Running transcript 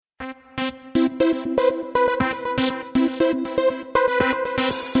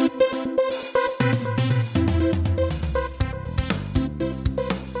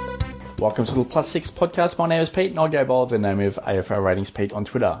Welcome to the Plus Six podcast. My name is Pete and I go by the name of AFL Ratings Pete on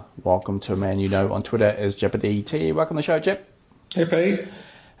Twitter. Welcome to a man you know on Twitter as Jeopardy T. Welcome to the show, Jep. Hey, Pete. It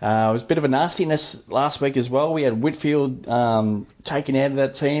was a bit of a nastiness last week as well. We had Whitfield taken out of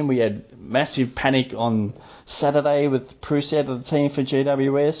that team. We had massive panic on Saturday with Bruce out of the team for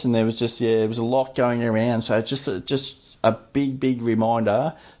GWS, and there was it was a lot going around. So just a big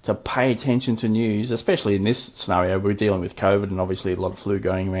reminder to pay attention to news, especially in this scenario. We're dealing with COVID and obviously a lot of flu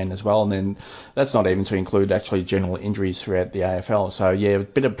going around as well. And then that's not even to include actually general injuries throughout the AFL. So, yeah, a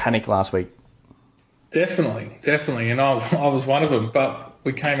bit of panic last week. Definitely. And I was one of them. But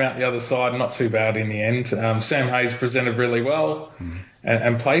we came out the other side not too bad in the end. Sam Hayes presented really well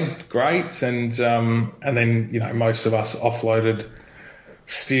and played great. And then, most of us offloaded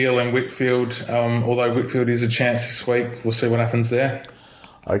Steele and Whitfield, although Whitfield is a chance this week. We'll see what happens there.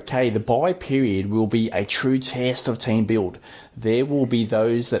 Okay, the bye period will be a true test of team build. There will be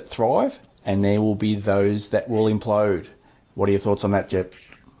those that thrive and there will be those that will implode. What are your thoughts on that, Jep?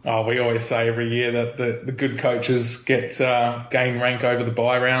 Oh, we always say every year that the good coaches gain rank over the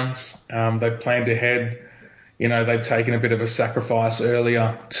bye rounds. They've planned ahead. They've taken a bit of a sacrifice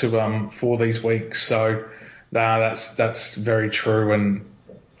earlier for these weeks. So that's very true, and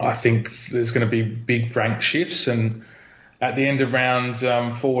I think there's going to be big rank shifts, and at the end of round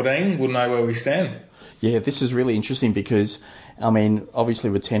 14, we'll know where we stand. Yeah, this is really interesting because, obviously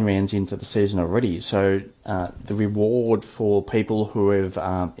we're 10 rounds into the season already, so the reward for people who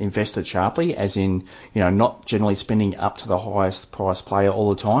have invested sharply, as in, not generally spending up to the highest price player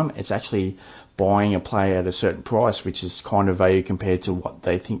all the time, it's actually buying a player at a certain price, which is kind of value compared to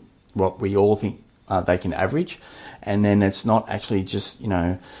what we all think they can average. And then it's not actually just,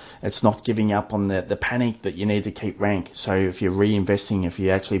 it's not giving up on the panic that you need to keep rank. So if you're reinvesting, if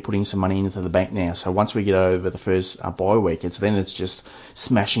you're actually putting some money into the bank now, so once we get over the first bye week, it's just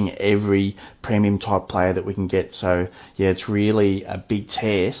smashing every premium type player that we can get. So yeah, it's really a big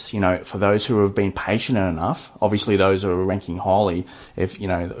test, for those who have been patient enough. Obviously those who are ranking highly, if,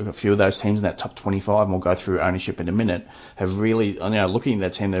 a few of those teams in that top 25, and we'll go through ownership in a minute, have really, looking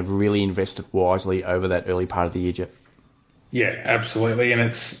at that team, they've really invested wisely over that early part of the year, Jeff. Yeah, absolutely.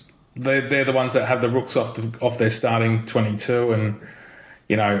 And they're the ones that have the rooks off their starting 22, and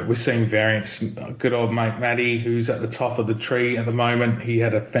we're seeing variance. Good old mate Matty, who's at the top of the tree at the moment, he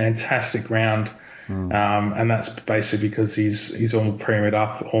had a fantastic round, and that's basically because he's all premiered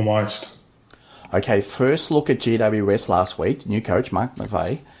up almost. Okay, first look at GWS last week. New coach Mark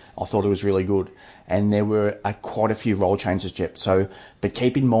McVeigh. I thought it was really good. And there were quite a few role changes, Jep. But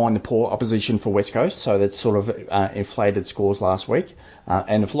keep in mind the poor opposition for West Coast, so that sort of inflated scores last week.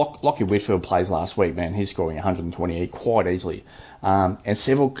 And if Lockie Whitfield plays last week, man, he's scoring 128 quite easily. And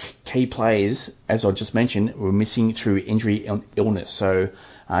several key players, as I just mentioned, were missing through injury and illness. So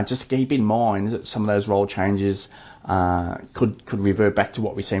just keep in mind that some of those role changes could revert back to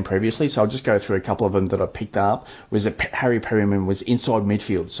what we've seen previously. So I'll just go through a couple of them that I picked up. Was that Harry Perryman was inside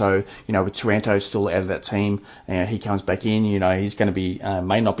midfield. So, with Taranto still out of that team, he comes back in, he's going to be,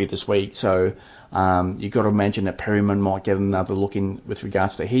 may not be this week. So, you've got to imagine that Perryman might get another look in with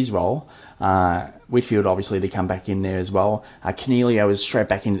regards to his role. Whitfield, obviously, to come back in there as well. Cornelio is straight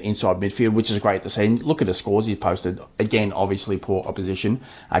back in inside midfield, which is great to see. And look at the scores he posted. Again, obviously, poor opposition.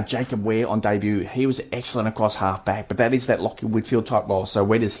 Jacob Ware on debut, he was excellent across half-back, but that is that Lockie Whitfield type role. So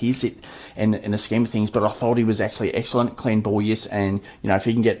where does he sit in the scheme of things? But I thought he was actually excellent, clean ball, yes, and, if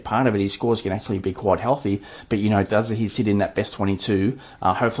he can get part of it, his scores can actually be quite healthy. But, does he sit in that best 22?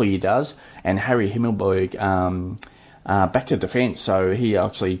 Hopefully he does. And Harry Himmelberg, back to defence, so he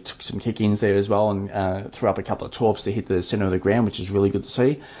actually took some kick-ins there as well and threw up a couple of torps to hit the centre of the ground, which is really good to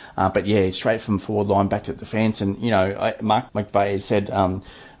see. But yeah, straight from forward line back to defence, and Mark McVeigh said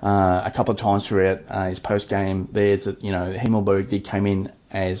a couple of times throughout his post-game there that Himmelberg came in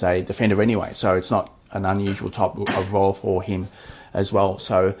as a defender anyway, so it's not an unusual type of role for him as well.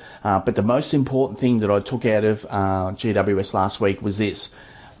 So, but the most important thing that I took out of GWS last week was this: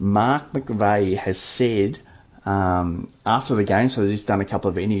 Mark McVeigh has said, after the game, so he's done a couple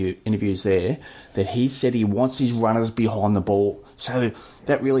of interviews there, that he said he wants his runners behind the ball. So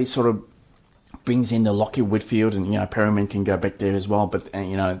that really sort of brings in the Lockie Whitfield, and Perryman can go back there as well. But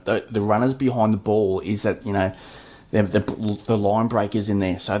the runners behind the ball is that the line breakers in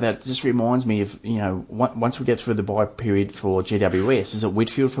there. So that just reminds me of, once we get through the bye period for GWS, is that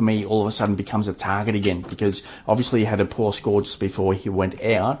Whitfield for me all of a sudden becomes a target again, because obviously he had a poor score just before he went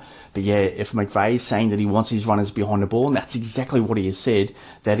out. But yeah, if McVeigh is saying that he wants his runners behind the ball, and that's exactly what he has said,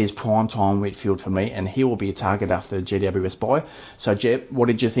 that is prime time Whitfield for me, and he will be a target after the GWS bye. So Jeb, what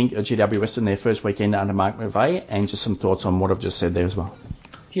did you think of GWS in their first weekend under Mark McVeigh, and just some thoughts on what I've just said there as well?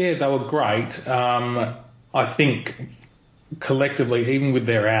 Yeah, they were great. I think collectively, even with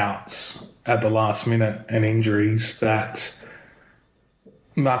their outs at the last minute and injuries, that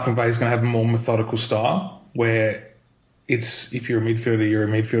Mark McVeigh is going to have a more methodical style where it's, if you're a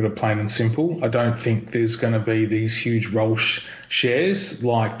midfielder plain and simple. I don't think there's going to be these huge role shares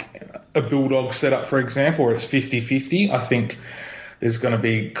like a Bulldog setup, for example, where it's 50-50. I think there's going to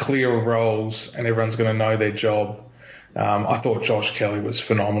be clearer roles and everyone's going to know their job. I thought Josh Kelly was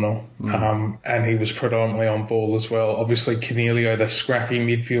phenomenal, and he was predominantly on ball as well. Obviously, Cornelio, the scrappy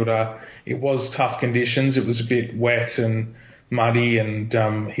midfielder, it was tough conditions. It was a bit wet and muddy,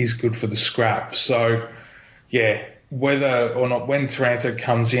 and he's good for the scrap. So, yeah, whether or not when Taranto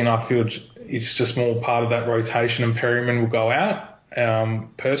comes in, I feel it's just more part of that rotation, and Perryman will go out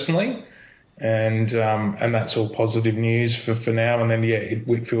personally, and that's all positive news for now. And then,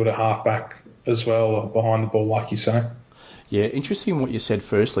 Whitfield a halfback as well behind the ball, like you say. Yeah, interesting what you said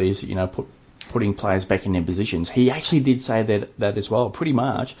firstly is, putting players back in their positions. He actually did say that as well, pretty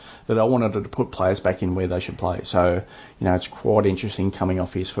much, that I wanted to put players back in where they should play. So, it's quite interesting coming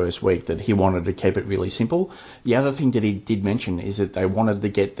off his first week that he wanted to keep it really simple. The other thing that he did mention is that they wanted to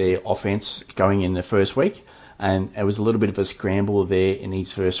get their offense going in the first week, and it was a little bit of a scramble there in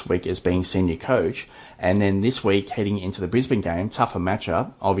his first week as being senior coach. And then this week, heading into the Brisbane game, tougher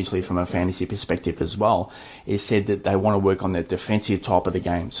matchup, obviously from a fantasy perspective as well, is said that they want to work on the defensive type of the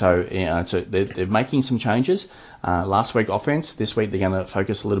game. So, so they're making some changes. Last week offense, this week they're going to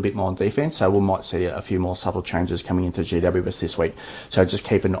focus a little bit more on defense. So we might see a few more subtle changes coming into GWS this week. So just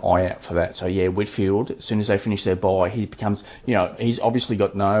keep an eye out for that. So yeah, Whitfield, as soon as they finish their bye, he becomes, he's obviously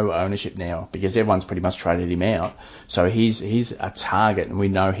got no ownership now because everyone's pretty much traded him out. So he's a target, and we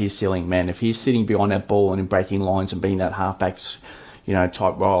know his ceiling, man. If he's sitting behind that ball and breaking lines and being that halfbacks,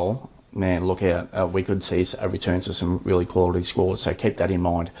 type role, man, look out. We could see a return to some really quality scores. So keep that in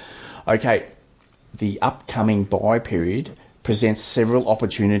mind. Okay, the upcoming bye period presents several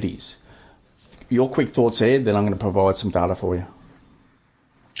opportunities. Your quick thoughts there, then I'm going to provide some data for you.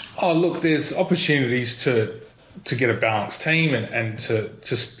 Oh, look, there's opportunities to get a balanced team and to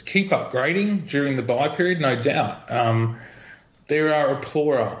just keep upgrading during the bye period, no doubt. There are a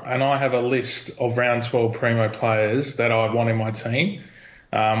plethora, and I have a list of round 12 primo players that I want in my team.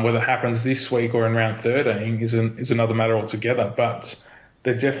 Whether it happens this week or in round 13 is another matter altogether. But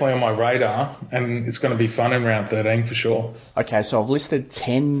they're definitely on my radar, and it's going to be fun in round 13 for sure. Okay, so I've listed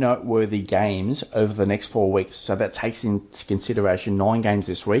 10 noteworthy games over the next 4 weeks. So that takes into consideration 9 games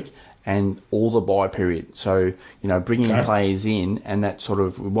this week and all the bye period. So, bringing players in, and that's sort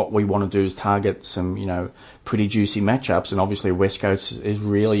of what we want to do is target some, pretty juicy matchups. And obviously West Coast is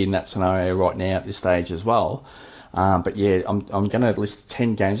really in that scenario right now at this stage as well. But yeah, I'm going to list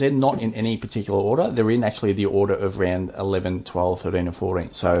 10 games there, not in any particular order. They're in actually the order of round 11, 12, 13 and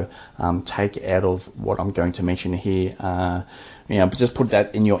 14. So take out of what I'm going to mention here, but just put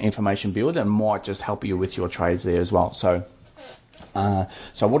that in your information build and might just help you with your trades there as well. So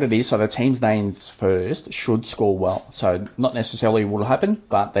what it is, so the team's names first should score well. So not necessarily will happen,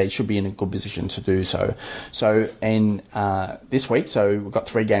 but they should be in a good position to do so. So in this week, so we've got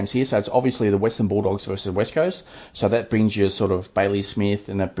 3 games here. So it's obviously the Western Bulldogs versus West Coast. So that brings you sort of Bailey Smith,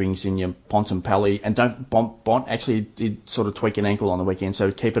 and that brings in your Bontempelli. And Bont actually did sort of tweak an ankle on the weekend,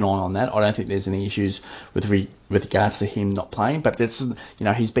 so keep an eye on that. I don't think there's any issues with regards to him not playing, but that's,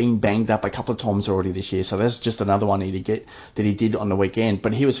 he's been banged up a couple of times already this year. So that's just another one that he did on the weekend,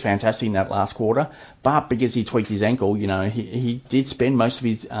 but he was fantastic in that last quarter. But because he tweaked his ankle, he did spend most of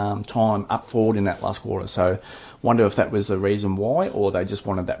his time up forward in that last quarter. So wonder if that was the reason why, or they just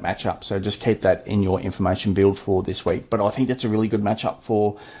wanted that matchup. So just keep that in your information build for this week. But I think that's a really good matchup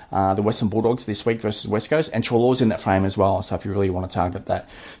for the Western Bulldogs this week versus West Coast, and Treloar's in that frame as well. So if you really want to target that.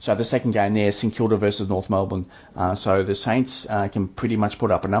 So the second game there, St Kilda versus North Melbourne. So the Saints can pretty much put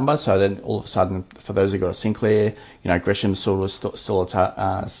up a number. So then all of a sudden, for those who got a Sinclair, Gresham's sort of still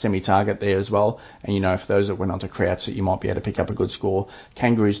a semi-target there as well. And for those that went on to Crouch, that you might be able to pick up a good score.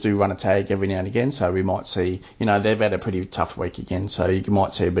 Kangaroos do run a tag every now and again, so we might see, they've had a pretty tough week again, so you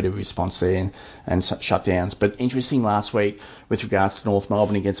might see a bit of a response there and shutdowns. But interesting last week with regards to North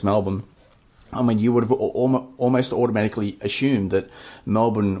Melbourne against Melbourne. I mean, you would have almost automatically assumed that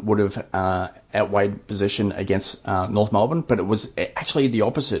Melbourne would have outweighed possession against North Melbourne, but it was actually the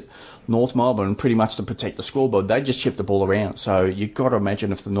opposite. North Melbourne, pretty much to protect the scoreboard, they just chipped the ball around. So you've got to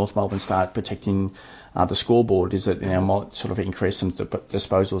imagine if the North Melbourne start protecting the scoreboard, is that might sort of increase some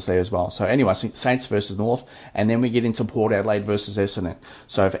disposals there as well. So anyway, I think Saints versus North, and then we get into Port Adelaide versus Essendon.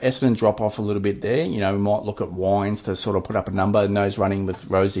 So if Essendon drop off a little bit there, we might look at Wines to sort of put up a number, and those running with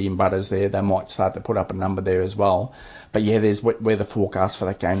Rosie and Butters there, they might start to put up a number there as well. But yeah, there's weather forecast for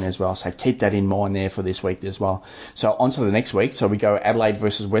that game as well. So keep that in mind there for this week as well. So on to the next week. So we go Adelaide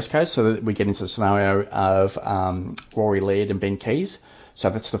versus West Coast. So that we get into the scenario of Rory Laird and Ben Keys. So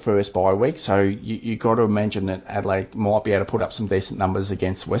that's the first bye week. So you got to imagine that Adelaide might be able to put up some decent numbers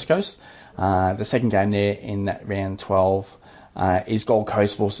against West Coast. The second game there in that round 12 is Gold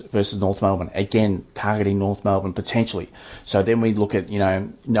Coast versus North Melbourne. Again, targeting North Melbourne potentially. So then we look at,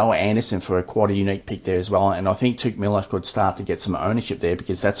 Noah Anderson for quite a unique pick there as well. And I think Tuke Miller could start to get some ownership there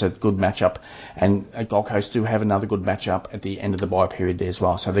because that's a good matchup. And Gold Coast do have another good matchup at the end of the bye period there as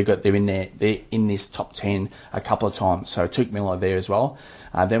well. So they're in this top 10 a couple of times. So Tuke Miller there as well.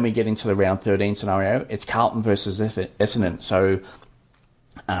 Then we get into the round 13 scenario. It's Carlton versus Essendon. So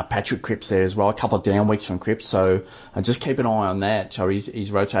Patrick Cripps there as well, a couple of down weeks from Cripps, so just keep an eye on that. So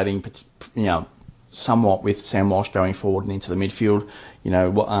he's rotating, somewhat with Sam Walsh going forward and into the midfield.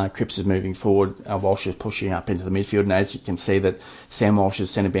 Cripps is moving forward, Walsh is pushing up into the midfield, and as you can see that Sam Walsh's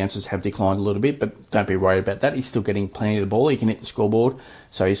centre bounces have declined a little bit, but don't be worried about that. He's still getting plenty of the ball. He can hit the scoreboard,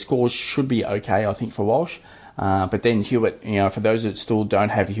 so his scores should be okay, I think, for Walsh. But then Hewitt, for those that still don't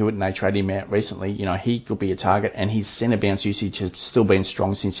have Hewitt and they traded him out recently, he could be a target, and his centre bounce usage has still been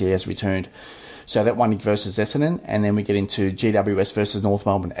strong since he has returned. So that one versus Essendon, and then we get into GWS versus North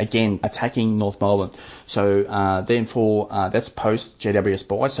Melbourne. Again, attacking North Melbourne. So then that's post GWS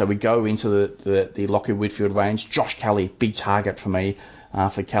bye. So we go into the Lockyer Whitfield range. Josh Kelly, big target for me.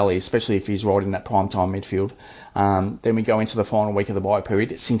 For Kelly, especially if he's right in that prime time midfield. Then we go into the final week of the bye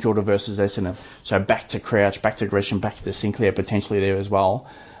period. It's St Kilda versus Essendon. So back to Crouch, back to Gresham, back to Sinclair potentially there as well.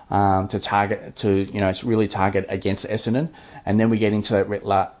 It's really target against Essendon. And then we get into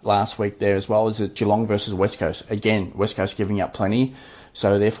that last week there as well, is it Geelong versus West Coast. Again, West Coast giving up plenty.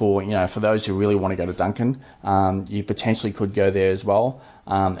 So therefore, for those who really want to go to Duncan, you potentially could go there as well.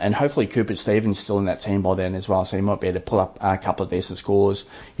 And hopefully Cooper Stevens still in that team by then as well. So he might be able to pull up a couple of decent scores,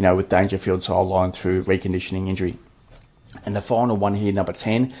 with Dangerfield sidelined through reconditioning injury. And the final one here, number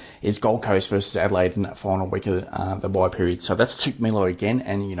 10, is Gold Coast versus Adelaide in that final week of the bye period. So that's Tuke Miller again,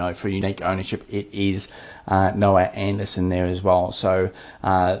 and for unique ownership, it is Noah Anderson there as well. So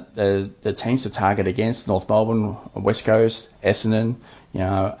the teams to target against: North Melbourne, West Coast, Essendon.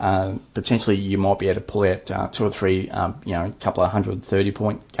 Potentially you might be able to pull out 2 or 3, a couple of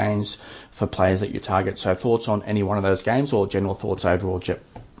 130-point games for players that you target. So thoughts on any one of those games, or general thoughts overall, Jep?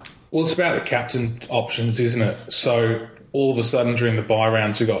 Well, it's about the captain options, isn't it? So all of a sudden during the bye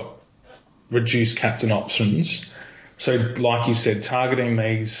rounds, we've got reduced captain options. So like you said, targeting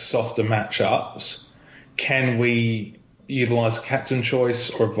these softer matchups, can we utilise captain choice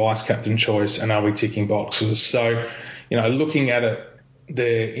or vice captain choice, and are we ticking boxes? So, looking at it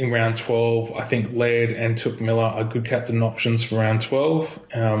there in round 12, I think Laird and Tuke Miller are good captain options for round 12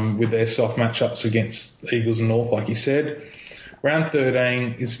 with their soft matchups against Eagles and North, like you said. Round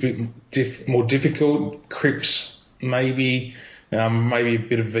 13 is a bit more difficult. Cripps, maybe a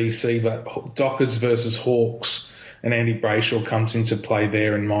bit of VC, but Dockers versus Hawks and Andy Brayshaw comes into play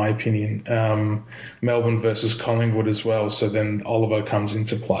there, in my opinion. Melbourne versus Collingwood as well, so then Oliver comes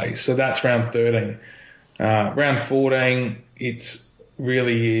into play. So that's round 13. Round 14, it's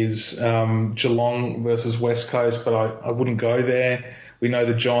really is Geelong versus West Coast, but I wouldn't go there. We know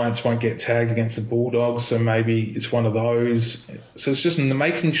the Giants won't get tagged against the Bulldogs, so maybe it's one of those. So it's just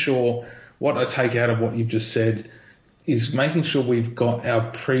making sure, what I take out of what you've just said is making sure we've got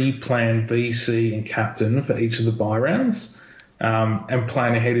our pre-planned VC and captain for each of the bye rounds, and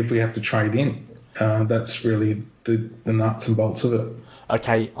plan ahead if we have to trade in. That's really the nuts and bolts of it.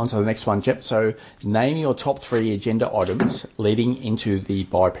 Okay, on to the next one, Jep. So name your top 3 agenda items leading into the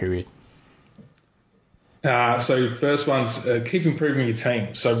bye period. So first one's keep improving your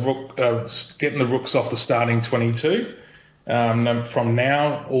team. So getting the rooks off the starting 22 from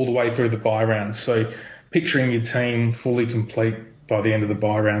now all the way through the bye rounds. So picturing your team fully complete by the end of the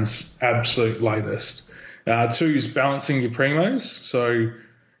bye rounds, absolute latest. 2 is balancing your primos. So,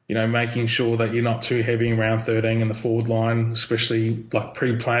 making sure that you're not too heavy in round 13 in the forward line, especially like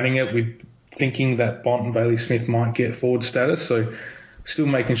pre-planning it with thinking that Bont and Bailey Smith might get forward status. So still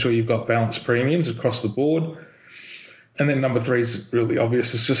making sure you've got balanced premiums across the board. And then number 3 is really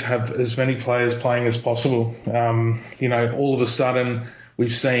obvious, is just have as many players playing as possible. All of a sudden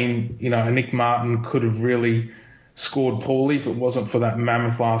we've seen, Nick Martin could have really scored poorly if it wasn't for that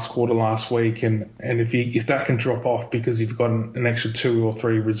mammoth last quarter last week. And if that can drop off because you've got an extra 2 or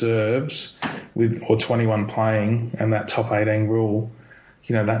 3 reserves or 21 playing and that top 18 rule,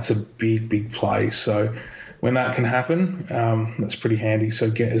 that's a big, big play. So when that can happen, that's pretty handy. So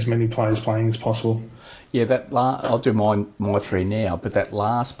get as many players playing as possible. Yeah, I'll do my 3 now, but that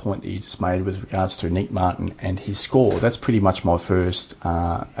last point that you just made with regards to Nick Martin and his score, that's pretty much my first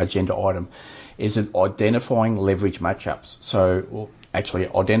agenda item. Is it identifying leverage matchups? So, actually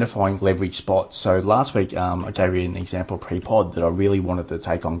identifying leverage spots. So last week I gave you an example pre-pod that I really wanted to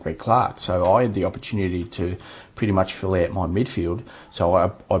take on Greg Clark. So I had the opportunity to pretty much fill out my midfield. So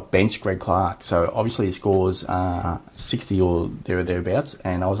I benched Greg Clark. So obviously he scores 60 or thereabouts,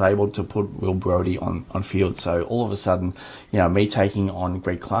 and I was able to put Will Brodie on field. So all of a sudden, me taking on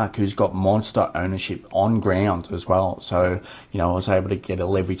Greg Clark, who's got monster ownership on ground as well. So, I was able to get a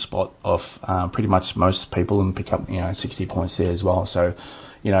leverage spot off pretty much most people and pick up, 60 points there as well. So,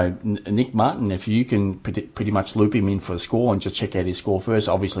 Nick Martin, if you can pretty much loop him in for a score and just check out his score first,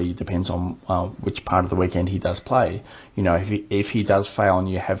 obviously it depends on which part of the weekend he does play. If he does fail and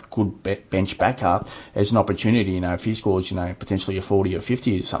you have good bench backup, there's an opportunity. If he scores, potentially a 40 or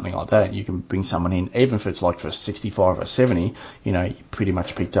 50 or something like that, you can bring someone in, even if it's like for 65 or 70, you pretty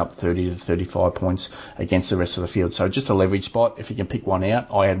much picked up 30 to 35 points against the rest of the field. So just a leverage spot. If you can pick one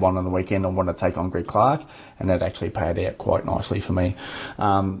out, I had one on the weekend I wanted to take on Greg Clark, and that actually paid out quite nicely for me.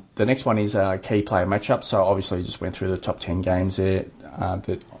 The next one is key player matchup. So obviously just went through the top 10 games there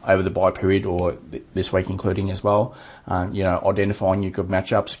that over the bye period or this week including as well. Identifying your good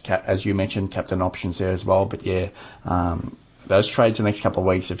matchups, as you mentioned, captain options there as well. But those trades the next couple of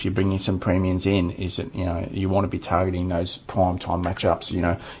weeks, if you're bringing some premiums in, is that, you want to be targeting those prime time matchups.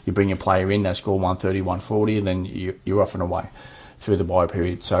 You bring a player in, they score 130, 140, and then you're off and away through the bye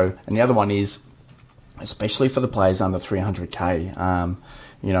period. So, and the other one is, especially for the players under 300k.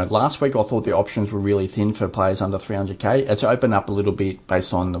 Last week I thought the options were really thin for players under 300k. It's opened up a little bit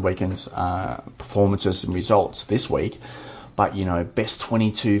based on the weekend's performances and results this week. But, best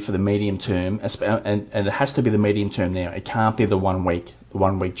 22 for the medium term, and it has to be the medium term now. It can't be the 1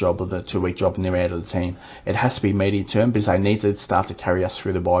 week job or the 2 week job and they're out of the team. It has to be medium term because they need to start to carry us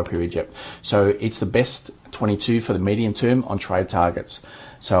through the bye period. Yep. So it's the best 22 for the medium term on trade targets.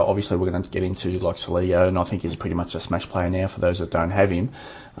 So obviously we're going to get into like Salio, and I think he's pretty much a smash player now for those that don't have him.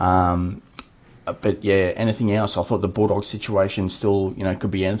 But anything else? I thought the Bulldogs situation still,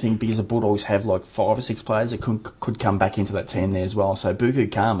 could be anything because the Bulldogs have like 5 or 6 players that could come back into that team there as well. So Buku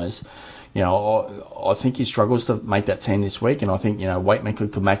Khamis, I think he struggles to make that team this week, and I think, Waitman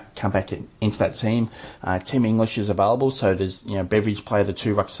could come back into that team. Tim English is available, so does, Beveridge play the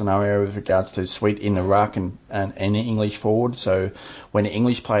 2 ruck scenario with regards to Sweet in the ruck and English forward. So when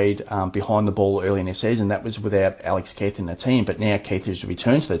English played behind the ball early in the season, that was without Alex Keith in the team, but now Keith has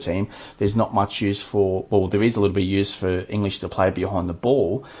returned to the team. There's not much use there is a little bit of use for English to play behind the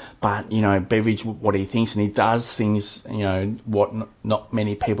ball, but, Beveridge, what he thinks, and he does things, what not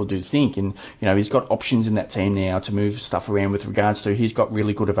many people do think. And, he's got options in that team now to move stuff around with regards to he's got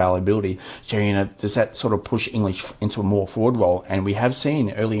really good availability. So, does that sort of push English into a more forward role? And we have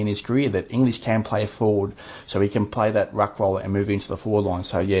seen early in his career that English can play forward, so he can play that ruck role and move into the forward line.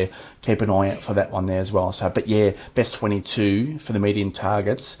 So, keep an eye out for that one there as well. So, but best 22 for the medium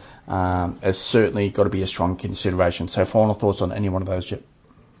targets has certainly got to be a strong consideration. So, final thoughts on any one of those, Jip?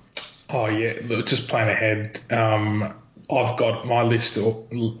 Oh, yeah, look, just plan ahead. I've got my list out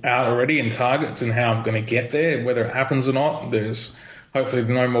already and targets and how I'm going to get there, whether it happens or not. There's hopefully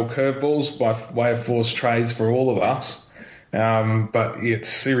no more curveballs by way of forced trades for all of us. But it's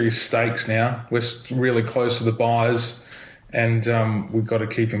serious stakes now. We're really close to the buys, and we've got to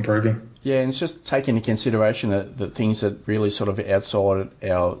keep improving. Yeah, and it's just taking into consideration that things that really sort of outside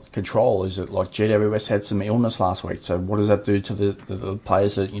our control is that like GWS had some illness last week. So what does that do to the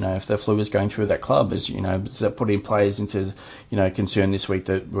players that, if the flu is going through that club? Does that put in players into, concern this week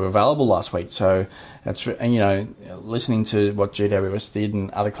that were available last week? So that's, listening to what GWS did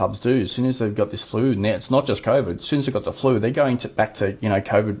and other clubs do, as soon as they've got this flu, now it's not just COVID. As soon as they've got the flu, they're going back to,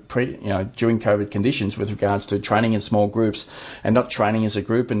 COVID during COVID conditions with regards to training in small groups and not training as a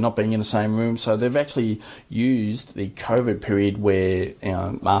group and not being in the same room. So they've actually used the COVID period where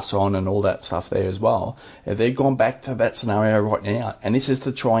masks on and all that stuff there as well. They've gone back to that scenario right now, and this is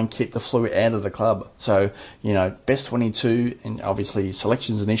to try and keep the flu out of the club. So best 22, and obviously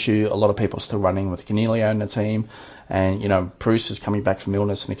selection's an issue. A lot of people are still running with Canelio in the team, and Bruce is coming back from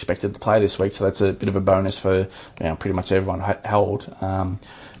illness and expected to play this week, so that's a bit of a bonus for pretty much everyone held.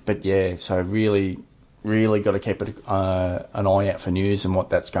 So really really got to keep an eye out for news and what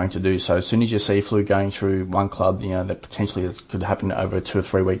that's going to do. So as soon as you see flu going through one club, that potentially could happen over a 2 or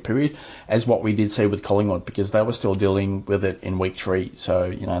 3 week period, as what we did see with Collingwood, because they were still dealing with it in week 3. So,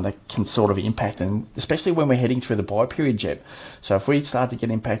 that can sort of impact, and especially when we're heading through the bye period, Jep. So if we start to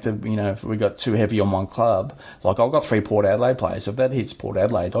get impacted, if we got too heavy on one club, like I've got 3 Port Adelaide players. If that hits Port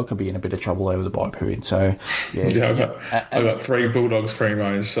Adelaide, I could be in a bit of trouble over the bye period. So, I've got 3 Bulldogs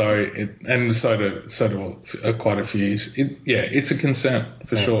primos, so do quite a few. It's a concern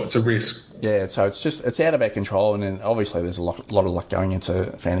for sure. It's a risk. Yeah, so it's out of our control, and then obviously there's a lot of luck going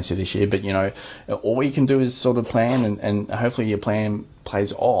into fantasy this year. But all you can do is sort of plan, and hopefully your plan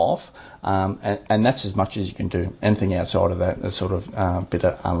plays off, and that's as much as you can do. Anything outside of that is sort of bit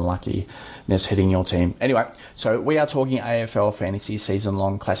of unluckiness hitting your team. Anyway, so we are talking AFL Fantasy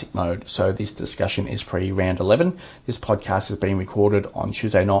Season-Long Classic Mode. So this discussion is pre-round 11. This podcast is being recorded on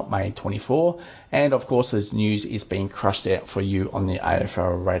Tuesday night, May 24, and of course the news is being crushed out for you on the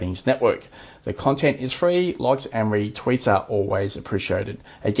AFL Ratings Network. The content is free. Likes and retweets are always appreciated.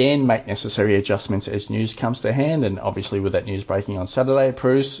 Again, make necessary adjustments as news comes to hand, and obviously with that news breaking on Saturday,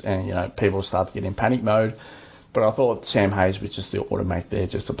 Bruce, and people start to get in panic mode. But I thought Sam Hayes was just the automatic there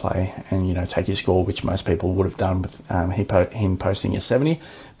just to play and, take his score, which most people would have done with him posting a 70.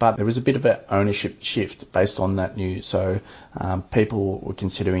 But there was a bit of an ownership shift based on that news. So people were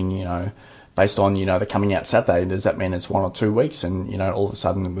considering, based on, they're coming out Saturday, does that mean it's 1 or 2 weeks? And, all of a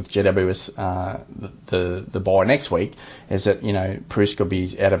sudden with GWS, the bye next week is that, Bruce could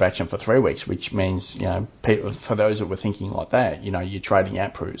be out of action for 3 weeks, which means, for those that were thinking like that, you're trading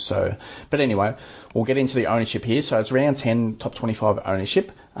out Bruce. So, but anyway, we'll get into the ownership here. So it's round 10, top 25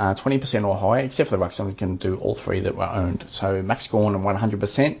 ownership, 20% or higher, except for the Rucks, we can do all 3 that were owned. So Max Gawn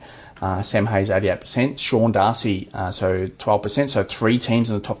 100%. Sam Hayes 88%, Sean Darcy so 12%, so 3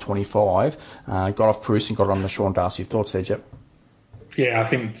 teams in the top 25 got off Bruce and got on the Sean Darcy. Thoughts there, Jep? Yeah, I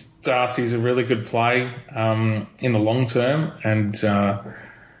think Darcy's a really good play in the long term, and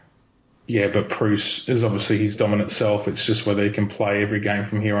but Bruce is obviously his dominant self. It's just whether he can play every game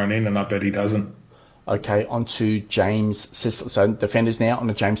from here on in, and I bet he doesn't. Okay, on to James Sicily. So defenders now on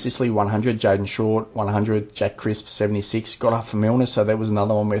the James Sicily 100, Jaden Short 100, Jack Crisp 76. Got up for Milner, so that was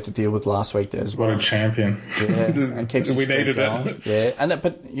another one we had to deal with last week there as well. What a champion! Yeah, and keeps we needed it. Yeah,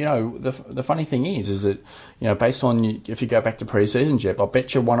 but the funny thing is that based on if you go back to pre-season, Jep, I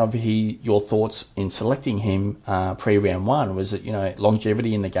bet you one of your thoughts in selecting him pre-round 1 was that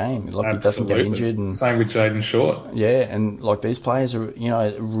longevity in the game, like he doesn't get injured. And same with Jaden Short. Yeah, and like these players are,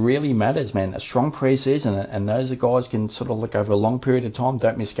 it really matters, man. A strong pre-season, and those guys can sort of look over a long period of time,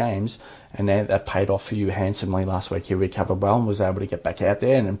 don't miss games, and that paid off for you handsomely last week. He recovered well and was able to get back out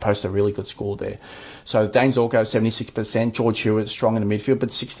there and post a really good score there. So Dane Zorko 76%, George Hewitt strong in the midfield, but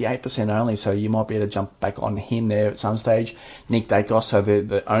 68% only, so you might be able to jump back on him there at some stage. Nick Dacos, so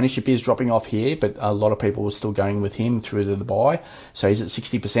the ownership is dropping off here, but a lot of people were still going with him through to the bye, so he's at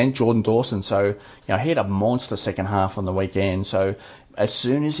 60%. Jordan Dawson, so he had a monster second half on the weekend, so as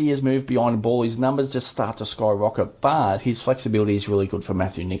soon as he has moved behind the ball, his numbers just start to skyrocket, but his flexibility is really good for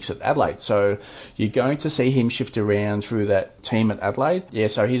Matthew Nicks at Adelaide. So you're going to see him shift around through that team at Adelaide. Yeah,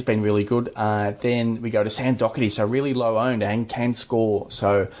 so he's been really good. Then we go to Sam Doherty, so really low owned and can score.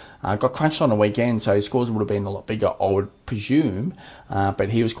 So got crunched on the weekend, so his scores would have been a lot bigger, I would presume. But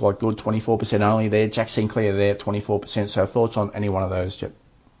he was quite good, 24% only there. Jack Sinclair there, 24%. So thoughts on any one of those, Jep?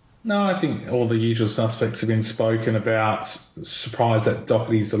 No, I think all the usual suspects have been spoken about. Surprised that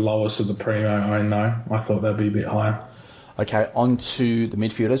Doherty's the lowest of the primo own, though. I thought that'd be a bit higher. Okay, on to the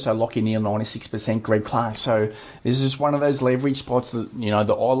midfielders. So Lachie Neale, 96%, Greg Clark. So this is one of those leverage spots that,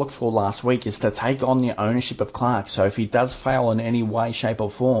 that I looked for last week, is to take on the ownership of Clark. So if he does fail in any way, shape or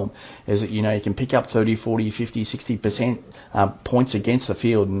form, is that, you can pick up 30, 40, 50, 60% points against the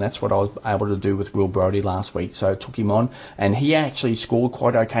field. And that's what I was able to do with Will Brodie last week. So I took him on, and he actually scored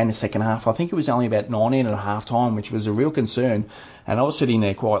quite okay in the second half. I think it was only about 19 at half time, which was a real concern. And I was sitting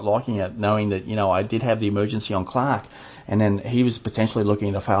there quite liking it, knowing that, I did have the emergency on Clark. And then he was potentially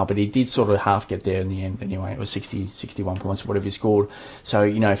looking to fail, but he did sort of half get there in the end anyway. It was 60, 61 points, whatever he scored. So,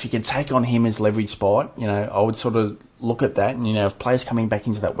 if you can take on him as leverage spot, I would sort of look at that. And, if players coming back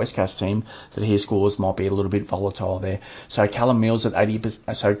into that West Coast team, that his scores might be a little bit volatile there. So Callum Mills at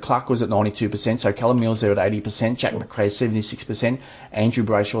 80%. So Clark was at 92%. So Callum Mills there at 80%. Jack McRae 76%. Andrew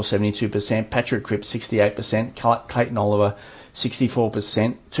Brayshaw 72%. Patrick Cripps 68%. Clayton Oliver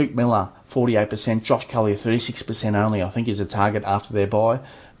 64%, Tuke Miller 48%, Josh Kelly 36% only, I think is a target after their bye.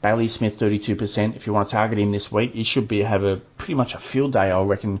 Bailey Smith, 32%. If you want to target him this week, he should have pretty much a field day, I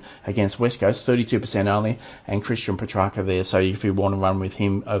reckon, against West Coast, 32% only, and Christian Petrarca there. So if you want to run with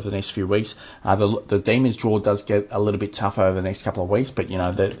him over the next few weeks, the Demons draw does get a little bit tougher over the next couple of weeks, but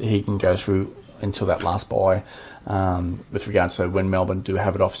that he can go through until that last bye with regards to when Melbourne do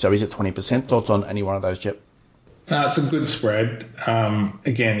have it off. So is it 20%? Thoughts on any one of those, Jep? It's a good spread.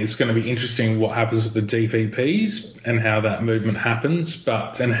 Again, it's going to be interesting what happens with the DPPs and how that movement happens,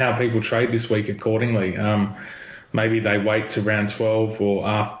 and how people trade this week accordingly. Maybe they wait to round 12 or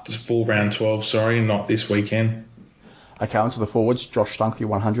after full round 12, not this weekend. Okay, on to the forwards. Josh Dunkley,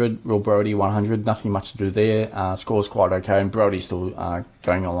 100. Will Brodie, 100. Nothing much to do there. Scores quite okay, and Brodie's still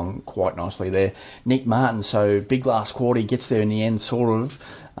going along quite nicely there. Nick Martin, so big last quarter. He gets there in the end, sort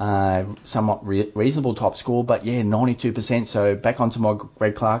of. Somewhat reasonable top score, but 92%. So back onto my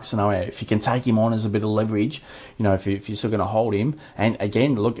Greg Clark scenario. If you can take him on as a bit of leverage, if you're still going to hold him, and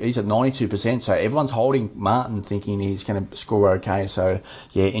again, look, he's at 92%. So everyone's holding Martin, thinking he's going to score okay. So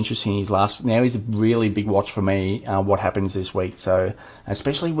interesting. Now he's a really big watch for me. What happens this week? So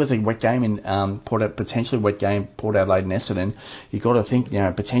especially with a wet game in potentially wet game Port Adelaide and Essendon, you've got to think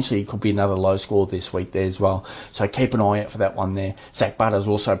potentially it could be another low score this week there as well. So keep an eye out for that one there. Zach Butters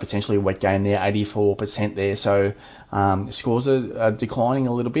also potentially a wet game there, 84% there. So scores are declining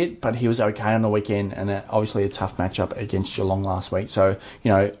a little bit, but he was okay on the weekend, and obviously a tough matchup against Geelong last week. So,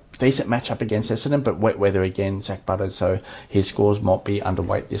 decent matchup against Essendon, but wet weather again, Zach Butters, so his scores might be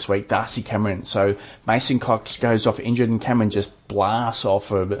underweight this week. Darcy Cameron, so Mason Cox goes off injured, and Cameron just blasts off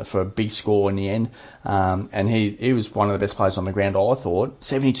for a big score in the end. And he was one of the best players on the ground, I thought,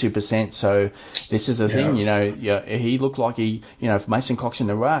 72%. So this is the thing, he looked like if Mason Cox in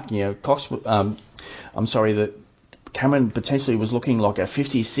the ruck, that Cameron potentially was looking like a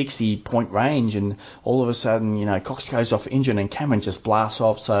 50, 60 point range, and all of a sudden, Cox goes off injured and Cameron just blasts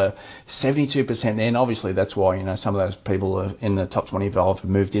off. So 72% there, and obviously that's why, some of those people in the top 25 have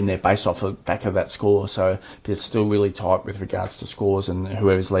moved in there based off the back of that score. So it's still really tight with regards to scores and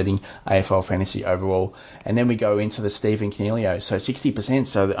whoever's leading AFL fantasy overall. And then we go into the Stephen Coniglio, so 60%.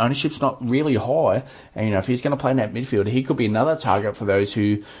 So the ownership's not really high, and if he's going to play in that midfield, he could be another target for those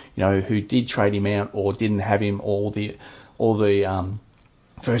who did trade him out or didn't have him all the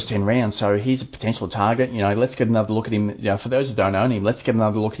first 10 rounds. So he's a potential target. Let's get another look at him. For those who don't own him, let's get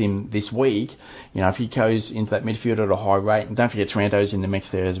another look at him this week. If he goes into that midfield at a high rate, and don't forget Taranto's in the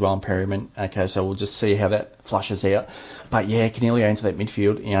mix there as well, and Perryman. Okay, so we'll just see how that flushes out. But Coniglio into that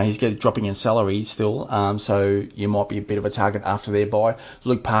midfield, he's dropping in salary still, so you might be a bit of a target after their bye.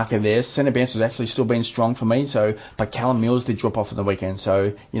 Luke Parker there, centre bounce has actually still been strong for me. But Callum Mills did drop off on the weekend,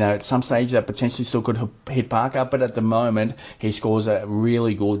 so at some stage that potentially still could hit Parker, but at the moment he scores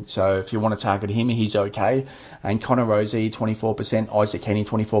really good. So if you want to target him, he's okay. And Connor Rozee, 24%, Isaac Kenny,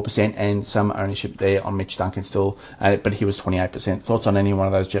 24%, and some ownership there on Mitch Duncan still, but he was 28%. Thoughts on any one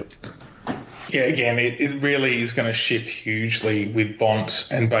of those, Jep? Yeah, again, it really is going to shift hugely with Bont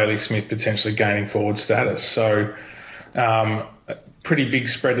and Bailey Smith potentially gaining forward status. So, pretty big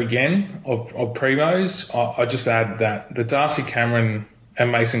spread again of primos. I just add that the Darcy Cameron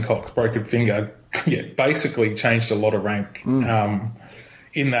and Mason Cox broken finger, basically changed a lot of rank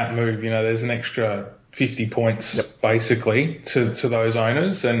in that move. There's an extra 50 points basically to those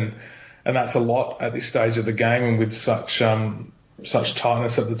owners, and that's a lot at this stage of the game, and with such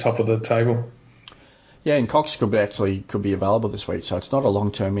tightness at the top of the table. Yeah, and Cox could be available this week, so it's not a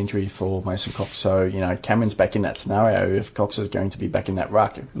long-term injury for Mason Cox. So, Cameron's back in that scenario. If Cox is going to be back in that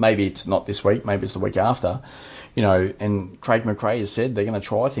ruck, maybe it's not this week, maybe it's the week after. And Craig McRae has said they're going to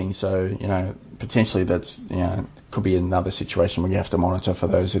try things. So, potentially that's, could be another situation where you have to monitor for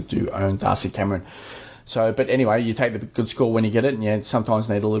those who do own Darcy Cameron. So, but anyway, you take the good score when you get it, and you sometimes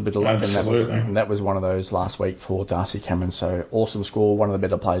need a little bit of luck, and that was one of those last week for Darcy Cameron. So, awesome score, one of the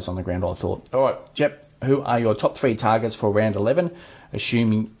better players on the ground, I thought. All right, Jep, who are your top 3 targets for round 11,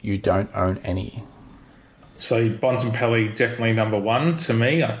 assuming you don't own any? So, Bontempelli definitely number 1 to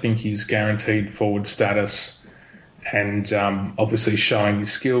me. I think he's guaranteed forward status, and obviously showing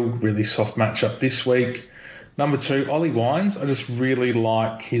his skill. Really soft matchup this week. Number 2, Ollie Wines. I just really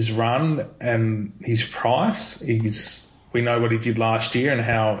like his run and his price. We know what he did last year and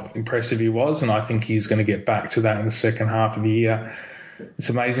how impressive he was, and I think he's going to get back to that in the second half of the year. It's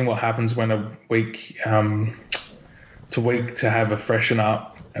amazing what happens when a week to week to have a freshen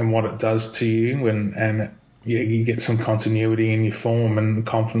up and what it does to you, and you get some continuity in your form and the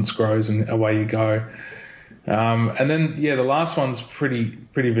confidence grows and away you go. And then the last one's pretty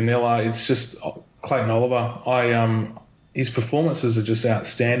vanilla. It's just Clayton Oliver. His performances are just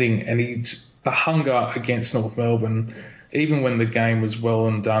outstanding, and the hunger against North Melbourne even when the game was well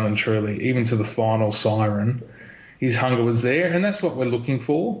and done and truly, even to the final siren, his hunger was there, and that's what we're looking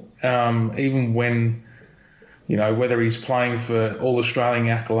for. Even when, whether he's playing for all Australian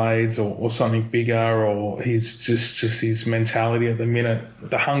accolades or something bigger, or he's just his mentality at the minute,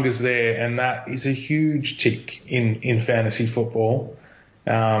 the hunger's there, and that is a huge tick in fantasy football.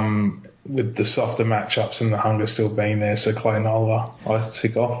 With the softer matchups and the hunger still being there, so Clayton Oliver, I have to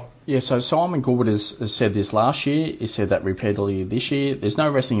tick off. Yeah, so Simon Goodwood has said this last year. He said that repeatedly this year. There's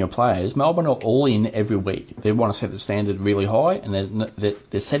no resting your players. Melbourne are all in every week. They want to set the standard really high, and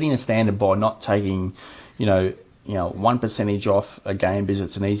they're setting a standard by not taking, 1% off a game because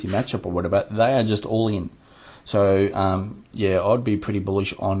it's an easy matchup or whatever. They are just all in. So, I'd be pretty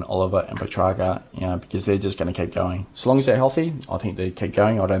bullish on Oliver and Petrarca, because they're just going to keep going. As long as they're healthy, I think they keep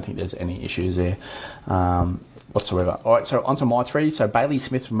going. I don't think there's any issues there whatsoever. All right, so on to my three. So Bailey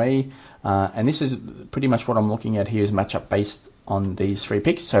Smith for me, and this is pretty much what I'm looking at here is matchup based on these three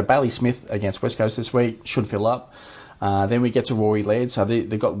picks. So Bailey Smith against West Coast this week should fill up. Then we get to Rory Laird. So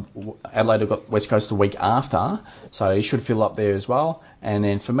they got Adelaide have got West Coast the week after, so he should fill up there as well. And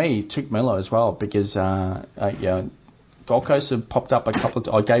then for me, Touk Miller as well, because Gold Coast have popped up a couple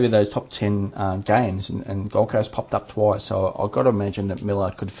of. I gave you those top 10 games, and Gold Coast popped up twice. So I've got to imagine that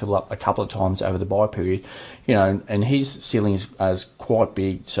Miller could fill up a couple of times over the bye period, and his ceiling is quite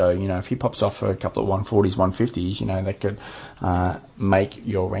big. So if he pops off for a couple of 140s, 150s, that could make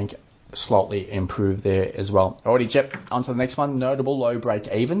your rank slightly improve there as well. Alrighty, Jep, on to the next one. Notable low break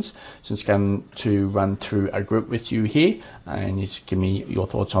evens. So it's going to run through a group with you here, and you just give me your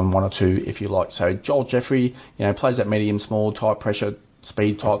thoughts on one or two if you like. So Joel Jeffrey, plays that medium small type pressure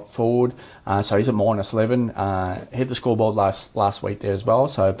speed type forward. So he's at -11. Hit the scoreboard last week there as well.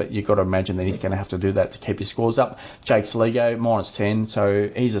 So, but you've got to imagine that he's going to have to do that to keep his scores up. Jake Saligo, -10. So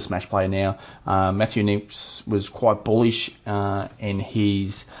he's a smash player now. Matthew Nicks was quite bullish in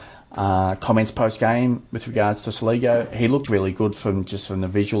his comments post-game with regards to Saligo. He looked really good from the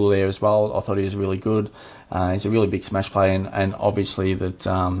visual there as well. I thought he was really good. He's a really big smash player, and obviously that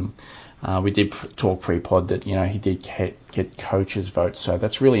we did talk pre-pod that, he did get coaches' votes, so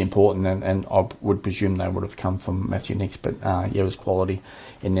that's really important, and I would presume they would have come from Matthew Nicks, but it was quality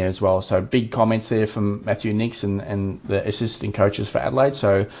in there as well. So big comments there from Matthew Nicks and the assistant coaches for Adelaide,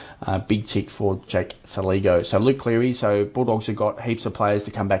 so big tick for Jake Saligo. So Luke Cleary, so Bulldogs have got heaps of players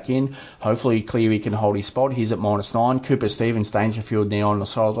to come back in. Hopefully Cleary can hold his spot. He's at -9. Cooper Stevens, Dangerfield now on the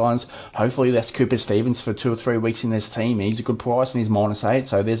sidelines. Hopefully that's Cooper Stevens for 2 or 3 weeks in this team. He's a good price and he's -8,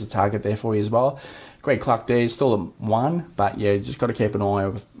 so there's a target there for you as well. Greg Clark there is still at 1, but just got to keep an eye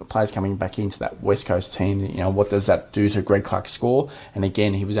with players coming back into that West Coast team. What does that do to Greg Clark's score? And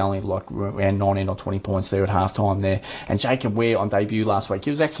again, he was only like around 19 or 20 points there at halftime there. And Jacob Ware on debut last week,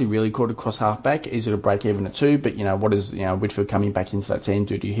 he was actually really good across halfback, easy to break even at 2. But what is Whitfield coming back into that team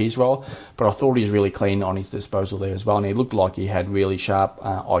due to his role? But I thought he was really clean on his disposal there as well, and he looked like he had really sharp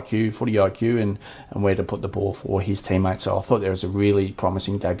footy IQ, and where to put the ball for his teammates. So I thought there was a really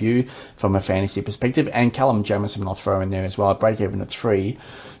promising debut from a fantasy perspective. And Callum Jamison I'll throw in there as well, break even at 3.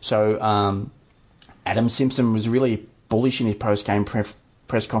 So Adam Simpson was really bullish in his post-game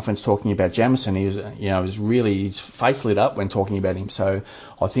press conference talking about Jamison. He was, his face lit up when talking about him. So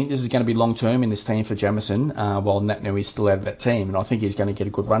I think this is going to be long-term in this team for Jamison, while Nat Nui is still out of that team. And I think he's going to get a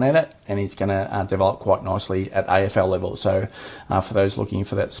good run at it, and he's going to develop quite nicely at AFL level. So for those looking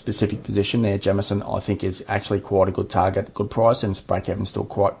for that specific position there, Jamison, I think, is actually quite a good target, good price, and break-even still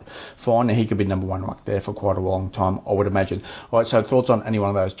quite fine. And he could be number 1 ruck there for quite a long time, I would imagine. All right, so thoughts on any one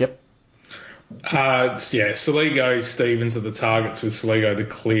of those, Jep? Saligo, Stevens are the targets, with Saligo the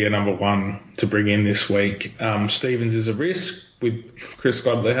clear number 1 to bring in this week. Stevens is a risk with Chris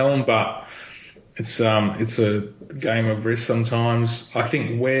Scott at the helm, but it's a game of risk sometimes. I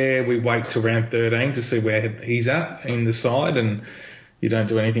think where we wait till round 13 to see where he's at in the side, and you don't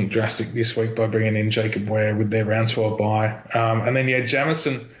do anything drastic this week by bringing in Jacob Ware with their round 12 bye. And then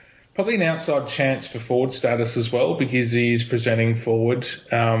Jamison, probably an outside chance for forward status as well, because he's presenting forward.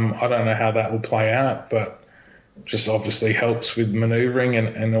 I don't know how that will play out, but just obviously helps with manoeuvring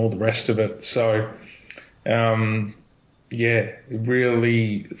and all the rest of it. So,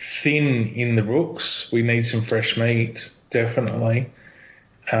 really thin in the rooks. We need some fresh meat, definitely,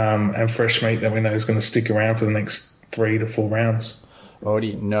 and fresh meat that we know is going to stick around for the next 3 to 4 rounds.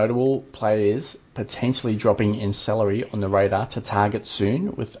 Already notable players potentially dropping in salary on the radar to target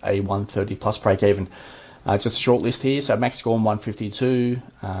soon with a 130 plus break even. Just a short list here. So Max Gorn 152.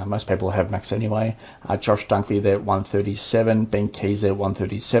 Most people have Max anyway. Josh Dunkley there at 137. Ben Keys there at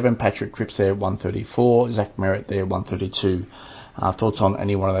 137. Patrick Cripps there at 134. Zach Merritt there at 132. Thoughts on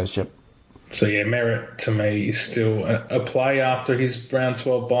any one of those, Jep? So yeah, Merritt to me is still a play after his round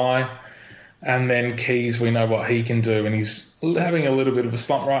 12 bye. And then Keys, we know what he can do, and he's having a little bit of a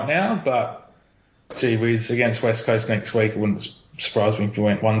slump right now, but gee whiz, against West Coast next week, it wouldn't surprise me if he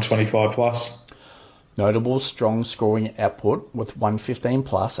went 125 plus. Notable strong scoring output with 115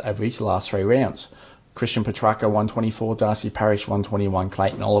 plus average last 3 rounds. Christian Petrarca 124, Darcy Parish 121,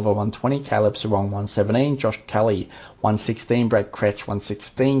 Clayton Oliver 120, Caleb Sarong 117, Josh Kelly 116, Brad Cretch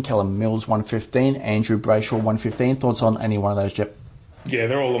 116, Callum Mills 115, Andrew Brayshaw 115. Thoughts on any one of those, Jep? Yeah,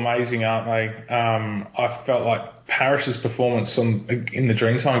 they're all amazing, aren't they? I felt like Parish's performance in the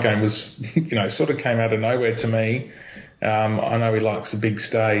Dreamtime game was, sort of came out of nowhere to me. I know he likes the big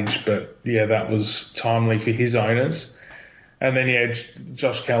stage, but yeah, that was timely for his owners. And then,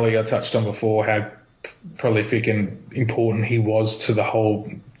 Josh Kelly, I touched on before how prolific and important he was to the whole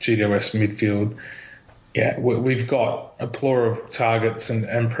GWS midfield. Yeah, we've got a plethora of targets and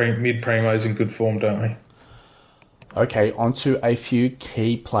mid-primos in good form, don't we? Okay, on to a few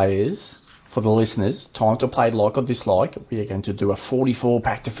key players for the listeners. Time to play like or dislike. We are going to do a 44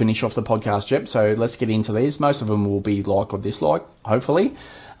 pack to finish off the podcast, Jep. So let's get into these. Most of them will be like or dislike, hopefully.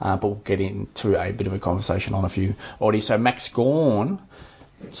 But we'll get into a bit of a conversation on a few already. So Max Gawn,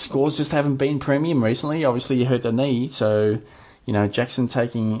 scores just haven't been premium recently. Obviously, you hurt the knee. So, Jackson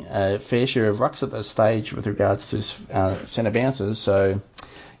taking a fair share of rucks at this stage with regards to centre bounces. So,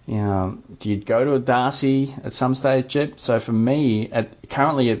 do you go to a Darcy at some stage, Jep? So for me,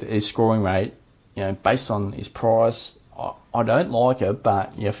 currently at his scoring rate, based on his price, I don't like it.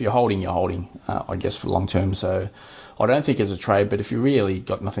 But if you're holding, you're holding, I guess, for long term. So I don't think it's a trade. But if you really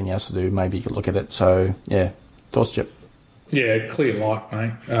got nothing else to do, maybe you could look at it. So, yeah, thoughts, Jep? Yeah, clear like,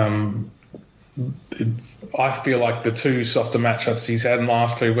 mate. I feel like the 2 softer matchups he's had in the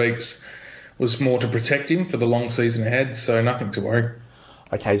last 2 weeks was more to protect him for the long season ahead, so nothing to worry.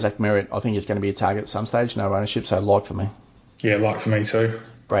 Okay, Zach Merritt, I think he's going to be a target at some stage. No ownership, so like for me. Yeah, like for me too.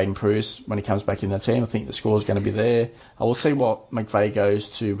 Braden Pruce, when he comes back in the team, I think the score's going to be there. I will see what McVeigh goes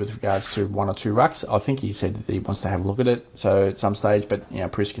to with regards to 1 or 2 rucks. I think he said that he wants to have a look at it, so at some stage, but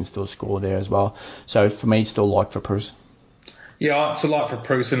Pruce can still score there as well. So for me, still like for Pruce. Yeah, it's a lot for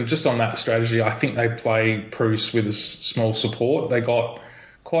Pruce, and just on that strategy, I think they play Pruce with a small support. They got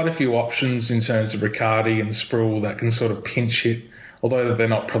quite a few options in terms of Riccardi and Sproul that can sort of pinch hit. Although they're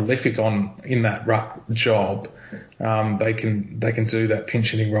not prolific in that ruck job, they can do that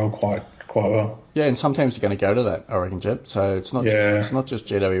pinch hitting role quite well. Yeah, and sometimes they're going to go to that, I reckon, Jep. So it's not just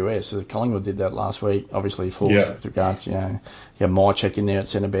GWS. So Collingwood did that last week. Obviously, with regards, Mychek in there at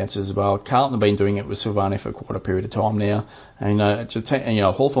centre bounces as well. Carlton have been doing it with Silvani for quite a period of time now, and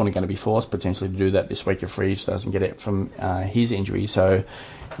Hawthorn are going to be forced potentially to do that this week if Freeze doesn't get it from his injury. So.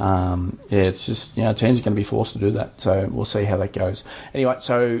 It's just, teams are going to be forced to do that. So we'll see how that goes. Anyway,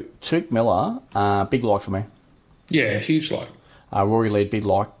 so Tuke Miller, big like for me. Yeah, huge like. Rory Lead, big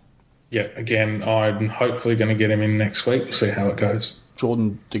like. Yeah, again, I'm hopefully going to get him in next week. We'll see how it goes.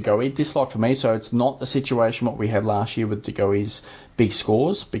 Jordan De Goey, dislike for me. So it's not the situation what we had last year with De Goey's big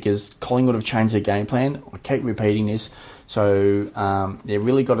scores because Collingwood have changed their game plan. I keep repeating this. So they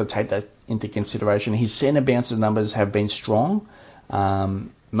really got to take that into consideration. His centre bounces numbers have been strong.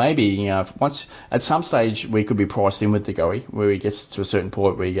 Maybe, once at some stage we could be priced in with De Goey where he gets to a certain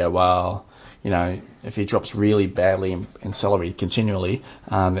point where you go, well, if he drops really badly in salary continually,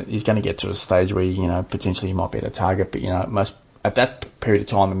 he's going to get to a stage where, potentially he might be at a target. But, at that period of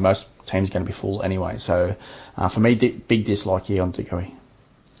time, most teams are going to be full anyway. So, for me, big dislike here on De Goey.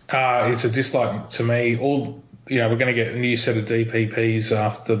 It's a dislike to me. We're going to get a new set of DPPs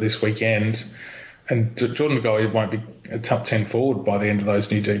after this weekend. And Jordan De Goey won't be a top 10 forward by the end of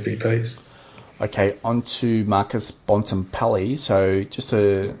those new DPPs. Okay, on to Marcus Bontempelli. So just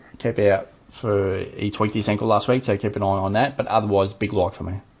to keep out he tweaked his ankle last week, so keep an eye on that. But otherwise, big like for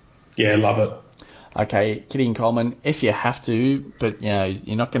me. Yeah, love it. Okay, Gideon Coleman, if you have to, but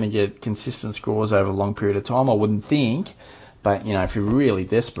you're not going to get consistent scores over a long period of time, I wouldn't think. But if you're really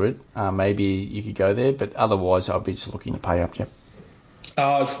desperate, maybe you could go there. But otherwise, I'll be just looking to pay up. Yep.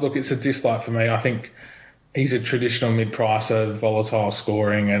 It's a dislike for me. I think he's a traditional mid-pricer, volatile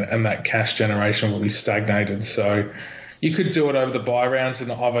scoring, and that cash generation will be stagnated. So you could do it over the bye rounds,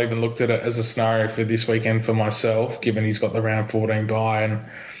 and I've even looked at it as a scenario for this weekend for myself, given he's got the round 14 bye. And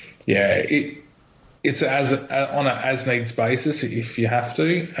it's on an as-needs basis if you have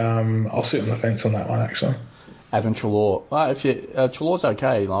to. I'll sit on the fence on that one, actually. Adam Treloar. Well, Treloar's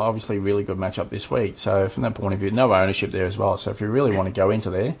okay. Obviously, really good matchup this week. So from that point of view, no ownership there as well. So if you really want to go into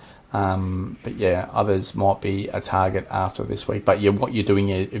there, others might be a target after this week. But what you're doing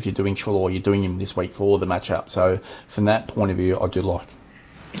if you're doing Treloar, you're doing him this week for the matchup. So from that point of view, I do like.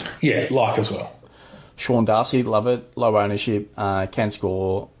 Yeah, like as well. Sean Darcy, love it. Low ownership, can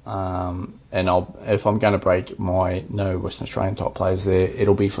score. And if I'm going to break my no Western Australian top players there,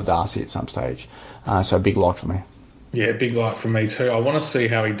 it'll be for Darcy at some stage. So big like for me. Yeah, big like for me too. I want to see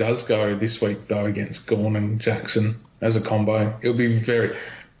how he does go this week though against Gawn and Jackson as a combo. It'll be very,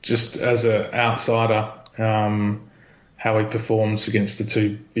 just as an outsider, how he performs against the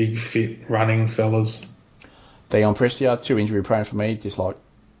two big, fit, running fellas. Dion Prestia, too injury prone for me, dislike.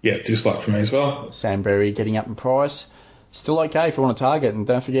 Yeah, dislike for me as well. Sam Berry getting up in price. Still okay if you want to target. And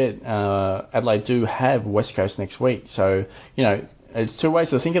don't forget, Adelaide do have West Coast next week. So, it's two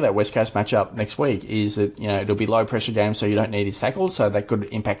ways to think of that West Coast matchup next week. Is that, it'll be low pressure game, so you don't need his tackles, so that could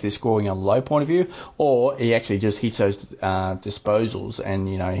impact his scoring on a low point of view. Or he actually just hits those disposals and,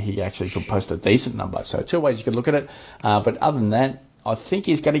 he actually could post a decent number. So two ways you could look at it. But other than that, I think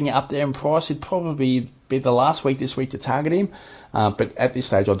he's getting up there in price. It'd probably be the last week this week to target him. But at this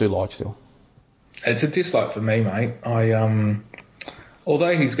stage, I do like still. It's a dislike for me, mate.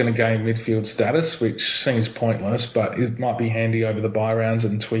 Although he's going to gain midfield status, which seems pointless, but it might be handy over the bye rounds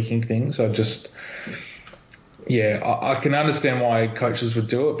and tweaking things. I can understand why coaches would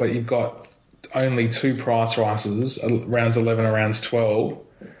do it, but you've got only two price rises, rounds 11 and rounds 12,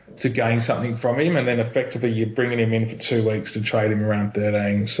 to gain something from him, and then effectively you're bringing him in for 2 weeks to trade him around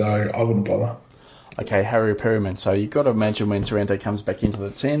 13, so I wouldn't bother. Okay, Harry Perryman. So you've got to imagine when Taranto comes back into the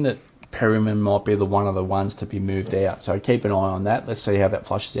team that Perryman might be one of the ones to be moved out. So keep an eye on that. Let's see how that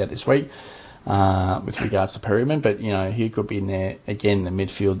flushes out this week with regards to Perryman. But, he could be in there, again, the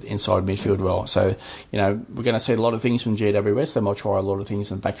midfield, inside midfield role. So, we're going to see a lot of things from GWS. They might try a lot of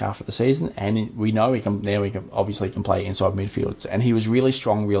things in the back half of the season. And we know he can obviously play inside midfield. And he was really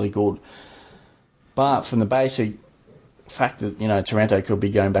strong, really good. But from the basic fact that, Taranto could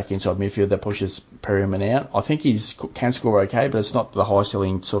be going back inside midfield, that pushes Perryman out. I think he can score okay, but it's not the high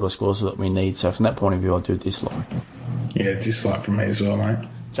ceiling sort of scores that we need. So from that point of view, I do dislike. Yeah, dislike from me as well, mate.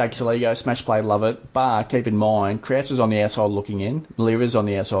 Jake Saligo, smash play, love it. But keep in mind, Crouch is on the outside looking in, Lira's on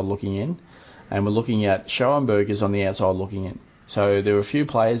the outside looking in, and we're looking at Schoenberger's on the outside looking in. So there are a few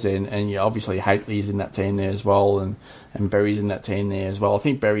players in, and obviously Hately's in that team there as well, and Berry's in that team there as well. I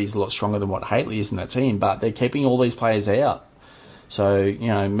think Berry's a lot stronger than what Hately is in that team, but they're keeping all these players out. So,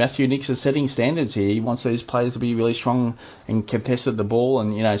 Matthew Nicks is setting standards here. He wants these players to be really strong and contest at the ball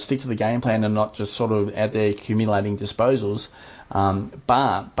and, stick to the game plan and not just sort of out there accumulating disposals.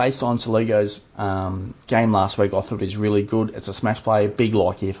 But based on Saligo's game last week, I thought he was really good. It's a smash play, big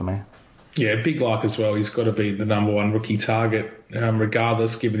like here for me. Yeah, big like as well. He's got to be the number one rookie target,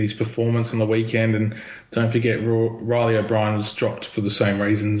 regardless, given his performance on the weekend. And don't forget, Riley O'Brien was dropped for the same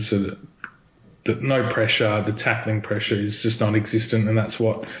reasons. So that no pressure, the tackling pressure is just non-existent, and that's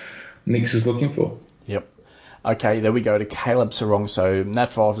what Nicks is looking for. Yep. Okay, there we go to Caleb Sarong. So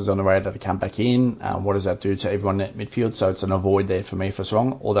Nat Fyfe is on the radar to come back in. What does that do to everyone at midfield? So it's an avoid there for me for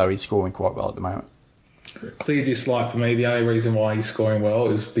Sarong, although he's scoring quite well at the moment. Clear dislike for me. The only reason why he's scoring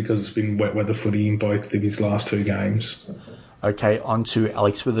well is because it's been wet weather footy in both of his last 2 games. Okay, on to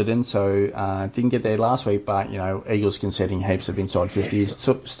Alex Witherden. So didn't get there last week, but, Eagles conceding heaps of inside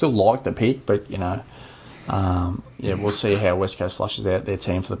 50s. Still like the pick, but, we'll see how West Coast flushes out their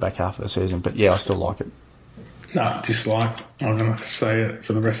team for the back half of the season. But, I still like it. No, dislike. I'm going to say it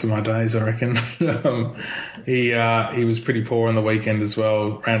for the rest of my days, I reckon. He was pretty poor on the weekend as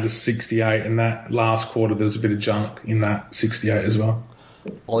well, around to 68. And that last quarter, there was a bit of junk in that 68 as well.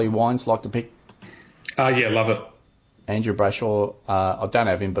 Ollie Wines, like the pick? Yeah, love it. Andrew Brayshaw, I don't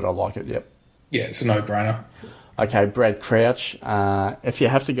have him, but I like it, yep. Yeah, it's a no-brainer. Okay, Brad Crouch. If you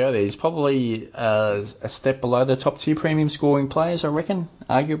have to go there, he's probably a step below the top 2 premium scoring players, I reckon,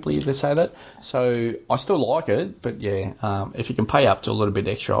 arguably, to say that. So I still like it, but if you can pay up to a little bit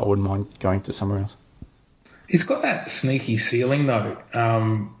extra, I wouldn't mind going to somewhere else. He's got that sneaky ceiling, though,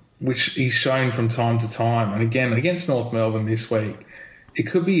 which he's shown from time to time. And again, against North Melbourne this week, it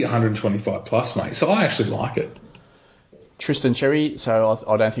could be 125 plus, mate. So I actually like it. Tristan Cherry, so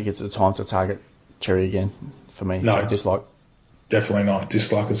I don't think it's the time to target Cherry again for me. No, so dislike. Definitely not.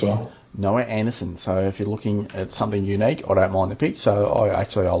 Dislike as well. Noah Anderson. So if you're looking at something unique, I don't mind the pick. So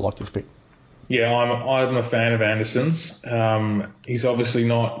I like this pick. Yeah, I'm a fan of Anderson's. He's obviously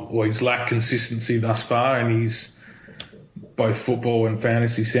he's lacked consistency thus far, and he's both football and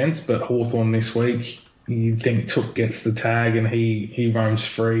fantasy sense. But Hawthorn this week, you'd think gets the tag, and he roams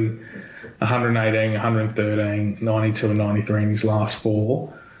free. 118, 113, 92 and 93 in his last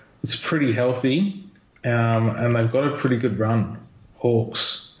 4. It's pretty healthy, and they've got a pretty good run.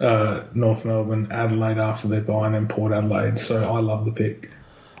 Hawks, North Melbourne, Adelaide after their bye, and then Port Adelaide. So I love the pick.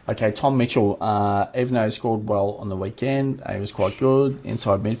 Okay, Tom Mitchell, even though he scored well on the weekend, he was quite good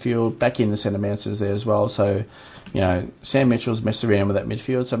inside midfield, back in the centre bounces there as well. So, Sam Mitchell's messed around with that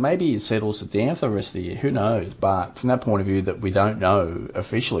midfield, so maybe it settles it down for the rest of the year. Who knows? But from that point of view that we don't know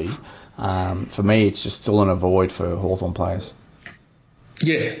officially, for me, it's just still an avoid for Hawthorn players.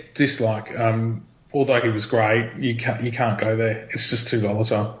 Yeah, dislike. Although he was great, you can't go there. It's just too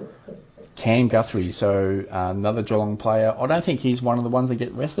volatile. Cam Guthrie, so another Geelong player. I don't think he's one of the ones that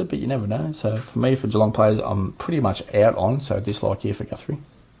get rested, but you never know. So for me, for Geelong players, I'm pretty much out on, so dislike here for Guthrie.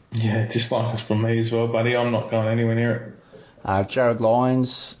 Yeah, dislike is from me as well, buddy. I'm not going anywhere near it. Jared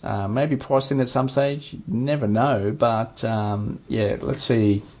Lyons, maybe priced in at some stage. You never know, but let's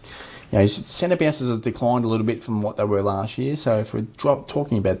see. His centre bounces have declined a little bit from what they were last year, so if we're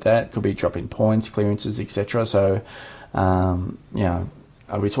talking about that, could be drop in points, clearances, etc. So,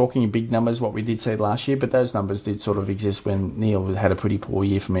 are we talking big numbers, what we did see last year? But those numbers did sort of exist when Neil had a pretty poor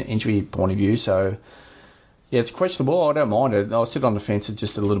year from an injury point of view. So, yeah, it's questionable. I don't mind it. I'll sit on the fence at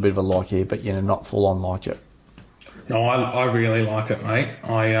just a little bit of a like here, but, not full on like it. No, I really like it, mate.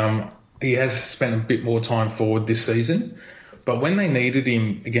 He has spent a bit more time forward this season, but when they needed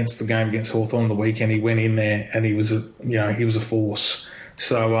him against the game against Hawthorn on the weekend, he went in there and he was a force.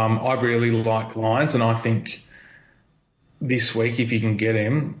 So I really like Lyons, and I think this week, if you can get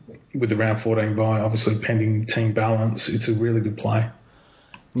him with the round 14 bye, obviously pending team balance, it's a really good play.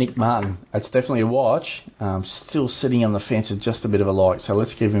 Nick Martin, it's definitely a watch. Still sitting on the fence at just a bit of a like, so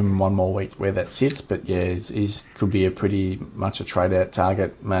let's give him one more week where that sits. But yeah, he's could be a pretty much a trade out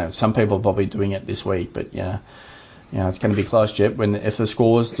target. Some people are probably doing it this week, but it's going to be close, Jep. If the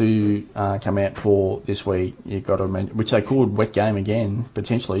scores do come out poor this week, you've got to mention, which they could, wet game again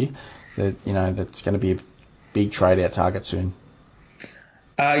potentially. That's going to be a big trade out target soon.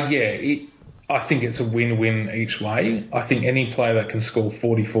 I think it's a win-win each way. I think any player that can score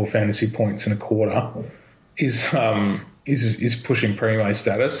 44 fantasy points in a quarter is pushing primo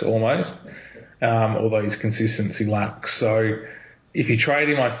status almost, although his consistency lacks. So if you trade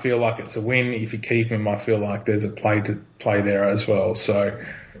him, I feel like it's a win. If you keep him, I feel like there's a play there as well. So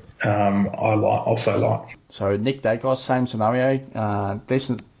I'll say like. So Nick Dacos, same scenario,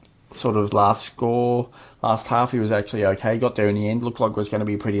 decent sort of last half he was actually okay. He got there in the end. Looked like it was going to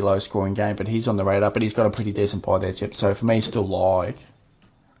be a pretty low scoring game, but he's on the radar. But he's got a pretty decent pie there, Chip. So for me, still like.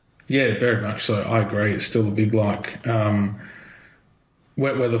 Yeah, very much so. I agree. It's still a big like.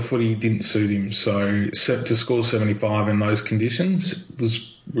 Wet weather footy didn't suit him, so to score 75 in those conditions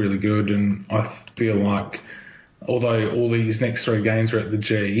was really good. And I feel like, although all these next 3 games are at the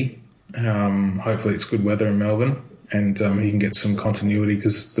G, hopefully it's good weather in Melbourne. And he can get some continuity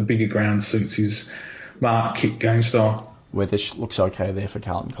because the bigger ground suits his mark kick game style. Weather looks okay there for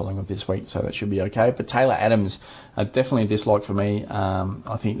Carlton Collingwood this week, so that should be okay. But Taylor Adams, definitely a dislike for me.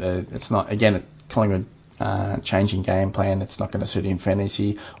 I think that it's not, again, Collingwood changing game plan. It's not going to suit him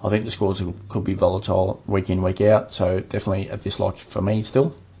fantasy. I think the scores could be volatile week in, week out, so definitely a dislike for me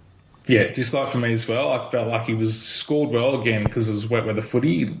still. Yeah, dislike for me as well. I felt like he was scored well again because it was wet weather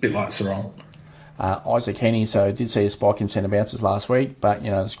footy, a bit like Sarong. Isaac Heaney, so I did see a spike in centre bounces last week, but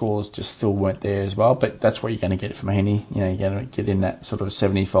the scores just still weren't there as well. But that's what you're going to get from Heaney. You're going to get in that sort of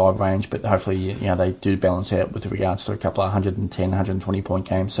 75 range, but hopefully they do balance out with regards to a couple of 110, 120 point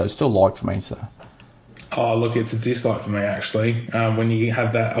games. So still like for me. So. Oh, look, it's a dislike for me actually. When you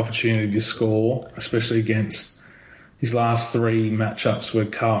have that opportunity to score, especially against his last 3 matchups were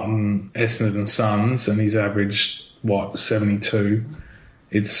Carlton, Essendon, and Suns, and he's averaged 72.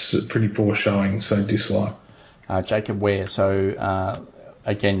 It's a pretty poor showing, so dislike. Jacob Ware. So,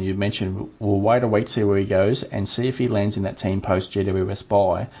 again, you mentioned we'll wait a week, see where he goes, and see if he lands in that team post-GWS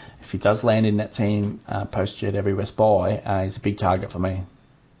bye. If he does land in that team post-GWS bye, he's a big target for me.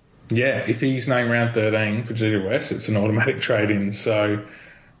 Yeah, if he's named round 13 for GWS, it's an automatic trade-in, so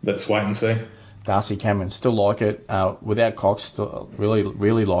let's wait and see. Darcy Cameron, still like it. Without Cox, still really,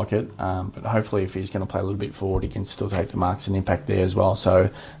 really like it. But hopefully if he's going to play a little bit forward, he can still take the marks and impact there as well. So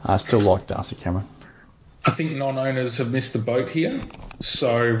still like Darcy Cameron. I think non-owners have missed the boat here.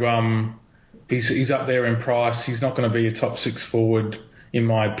 So he's up there in price. He's not going to be a top 6 forward, in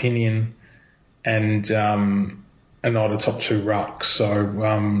my opinion, and not a top 2 ruck.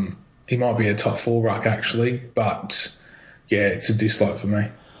 So he might be a top 4 ruck, actually. But, yeah, it's a dislike for me.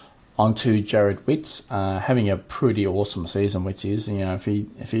 On to Jared Witts, having a pretty awesome season, which is, if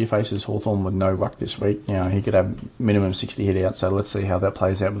he faces Hawthorn with no ruck this week, he could have minimum 60 hit out. So let's see how that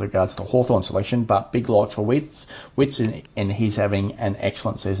plays out with regards to Hawthorn selection. But big like for Witts, and he's having an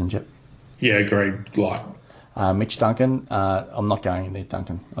excellent season, Jep. Yeah, agreed. Like. Mitch Duncan, I'm not going in there,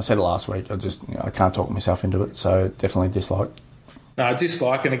 Duncan. I said it last week. I can't talk myself into it. So definitely dislike. No, I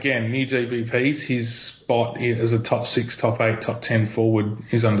dislike, and again, new GBPs, his spot as a top 6, top 8, top 10 forward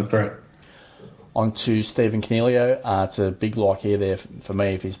is under threat. On to Stephen Coniglio. It's a big like here there for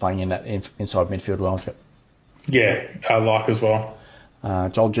me if he's playing in that inside midfield role. Yeah, I like as well.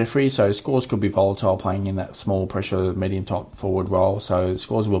 Joel Jeffrey, so scores could be volatile playing in that small pressure medium top forward role. So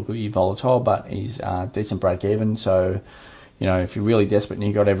scores will be volatile, but he's decent break even. So, if you're really desperate and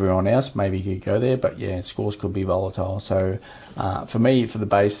you got everyone else, maybe you could go there. But yeah, scores could be volatile. So for me, for the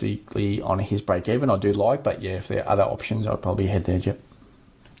basically on his break even, I do like. But yeah, if there are other options, I'd probably head there, Jep.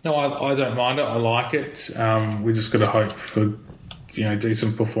 No, I don't mind it. I like it. We just got to hope for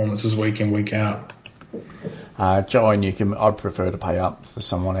decent performances week in, week out. Joey Newcomb, I'd prefer to pay up for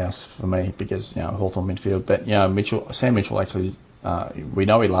someone else for me because, Hawthorn midfield. But, Sam Mitchell actually, we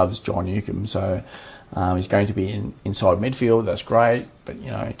know he loves John Newcomb, so he's going to be inside midfield. That's great. But,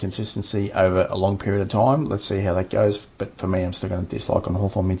 consistency over a long period of time. Let's see how that goes. But for me, I'm still going to dislike on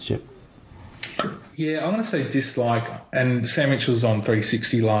Hawthorn midship. Yeah, I'm going to say dislike. And Sam Mitchell's on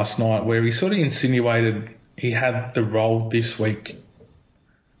 360 last night where he sort of insinuated he had the role this week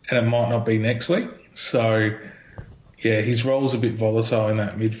and it might not be next week. So, yeah, his role's a bit volatile in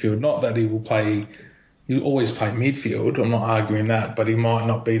that midfield. Not that he'll always play midfield. I'm not arguing that, but he might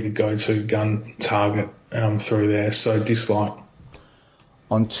not be the go-to gun target through there. So, dislike.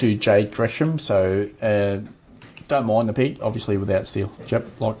 On to Jade Gresham. So, don't mind the pick, obviously without Steele.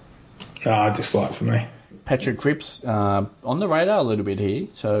 Dislike for me. Patrick Cripps on the radar a little bit here.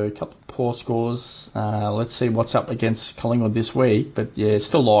 So a couple of poor scores. Let's see what's up against Collingwood this week. But yeah,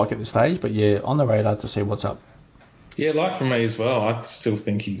 still like at this stage. But yeah, on the radar to see what's up. Yeah, like for me as well. I still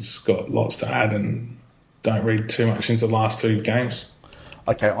think he's got lots to add and don't read too much into the last 2 games.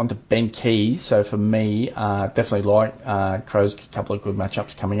 Okay, on to Ben Keys. So for me, definitely like Crows, a couple of good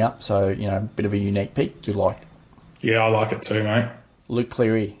matchups coming up. So, a bit of a unique pick. Do like? Yeah, I like it too, mate. Luke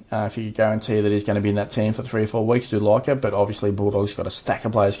Cleary, if you could guarantee that he's going to be in that team for 3 or 4 weeks, do like it. But obviously, Bulldogs got a stack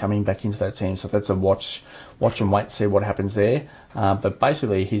of players coming back into that team, so that's a watch and wait to see what happens there. But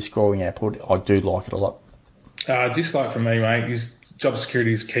basically, his scoring output, I do like it a lot. Dislike for me, mate. His job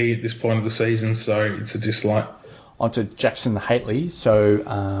security is key at this point of the season, so it's a dislike. On to Jackson Haitley.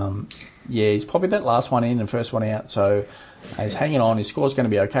 So, he's probably that last one in and first one out. So, he's hanging on. His score's going to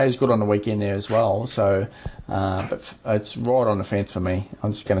be okay. He's good on the weekend there as well. So, but it's right on the fence for me.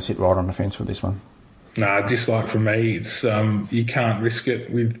 I'm just going to sit right on the fence with this one. Dislike for me. It's you can't risk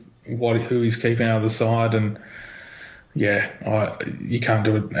it with who he's keeping out of the side, and you can't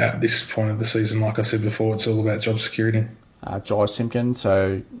do it at this point of the season. Like I said before, it's all about job security. Jai Simpkin.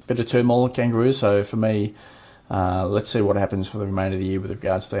 So, bit of turmoil at Kangaroos. So for me, let's see what happens for the remainder of the year with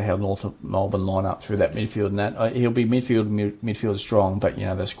regards to how North Melbourne line up through that midfield and that. He'll be midfield strong, but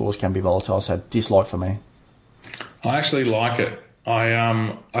the scores can be volatile. So dislike for me. I actually like it.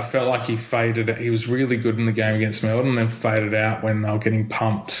 I felt like he faded. He was really good in the game against Melbourne, then faded out when they were getting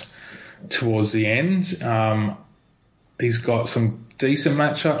pumped towards the end. He's got some decent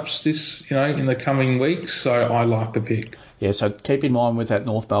matchups in the coming weeks, so I like the pick. Yeah, so keep in mind with that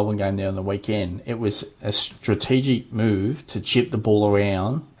North Melbourne game there on the weekend, it was a strategic move to chip the ball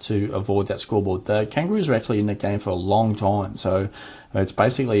around to avoid that scoreboard. The Kangaroos were actually in the game for a long time, so it's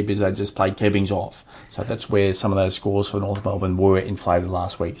basically because they just played Kebbings off. So that's where some of those scores for North Melbourne were inflated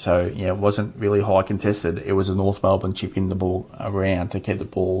last week. So, it wasn't really high contested. It was a North Melbourne chipping the ball around to keep the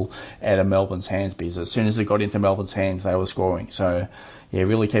ball out of Melbourne's hands because as soon as it got into Melbourne's hands, they were scoring. So,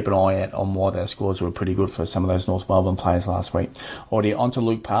 really keep an eye out on why their scores were pretty good for some of those North Melbourne players last week. Already on to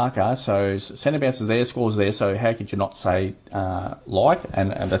Luke Parker. So, centre bounces there, scores there. So, how could you not say like?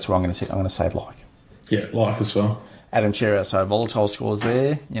 And that's where I'm going to sit. I'm going to say like. Yeah, like as well. Adam Cerra, so volatile scores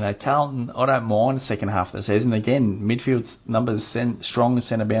there. Carlton, I don't mind the second half of the season. Again, midfield numbers, strong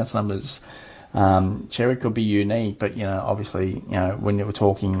centre bounce numbers. Cerra could be unique, but, obviously, when you were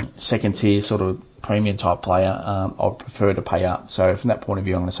talking second tier sort of premium type player, I'd prefer to pay up. So from that point of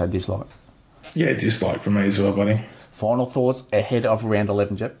view, I'm going to say dislike. Yeah, dislike for me as well, buddy. Final thoughts ahead of round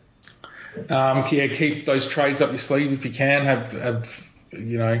 11, Jep? Keep those trades up your sleeve if you can. Have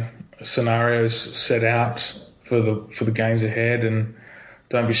scenarios set out for the games ahead, and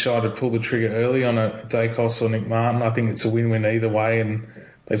don't be shy to pull the trigger early on a Dacos or Nick Martin. I think it's a win-win either way, and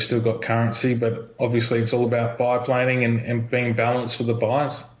they've still got currency, but obviously it's all about buy planning and being balanced for the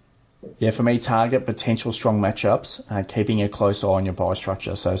buys. Yeah, for me, target potential strong matchups, keeping a close eye on your buy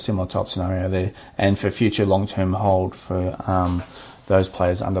structure, so similar type scenario there, and for future long-term hold for those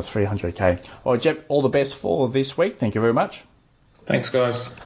players under 300k. All right, Jep, all the best for this week. Thank you very much. Thanks, guys.